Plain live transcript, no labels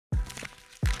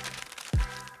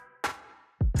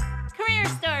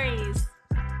Share Stories!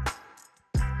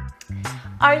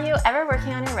 Are you ever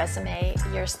working on your resume,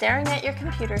 you're staring at your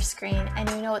computer screen and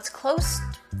you know it's close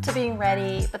to being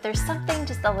ready, but there's something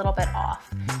just a little bit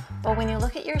off? But when you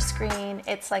look at your screen,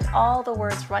 it's like all the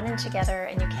words run in together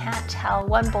and you can't tell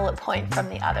one bullet point from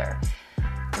the other.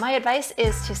 My advice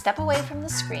is to step away from the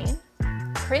screen,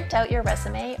 print out your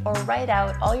resume or write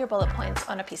out all your bullet points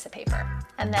on a piece of paper,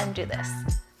 and then do this.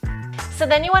 So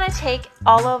then you want to take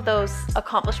all of those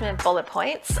accomplishment bullet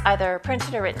points, either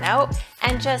printed or written out,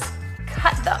 and just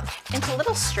cut them into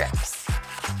little strips.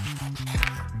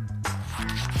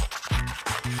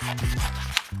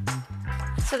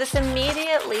 So this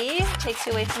immediately takes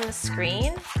you away from the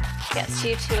screen, gets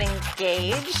you to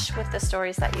engage with the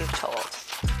stories that you've told.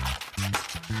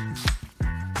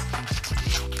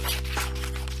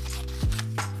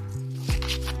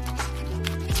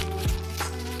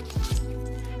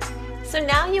 So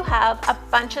now you have a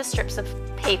bunch of strips of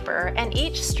paper, and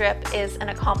each strip is an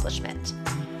accomplishment.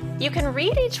 You can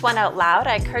read each one out loud.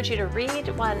 I encourage you to read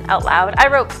one out loud. I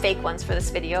wrote fake ones for this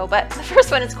video, but the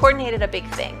first one is coordinated a big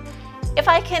thing. If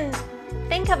I can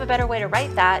think of a better way to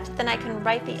write that, then I can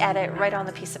write the edit right on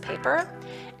the piece of paper.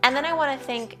 And then I want to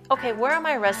think, okay, where on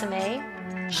my resume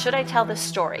should I tell this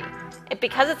story?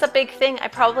 Because it's a big thing, I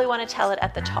probably want to tell it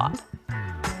at the top.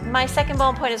 My second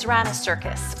bullet point is ran a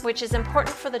circus, which is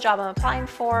important for the job I'm applying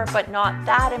for, but not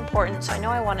that important, so I know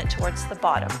I want it towards the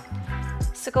bottom.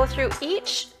 So go through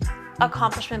each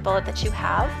accomplishment bullet that you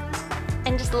have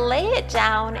and just lay it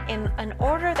down in an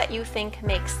order that you think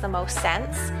makes the most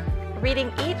sense,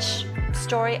 reading each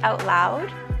story out loud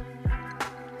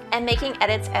and making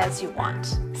edits as you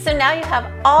want. So now you have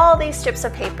all these strips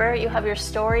of paper, you have your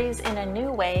stories in a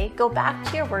new way. Go back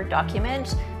to your Word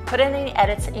document, put in any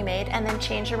edits that you made, and then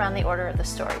change around the order of the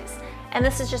stories. And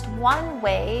this is just one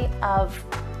way of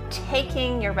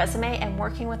taking your resume and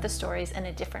working with the stories in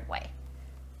a different way.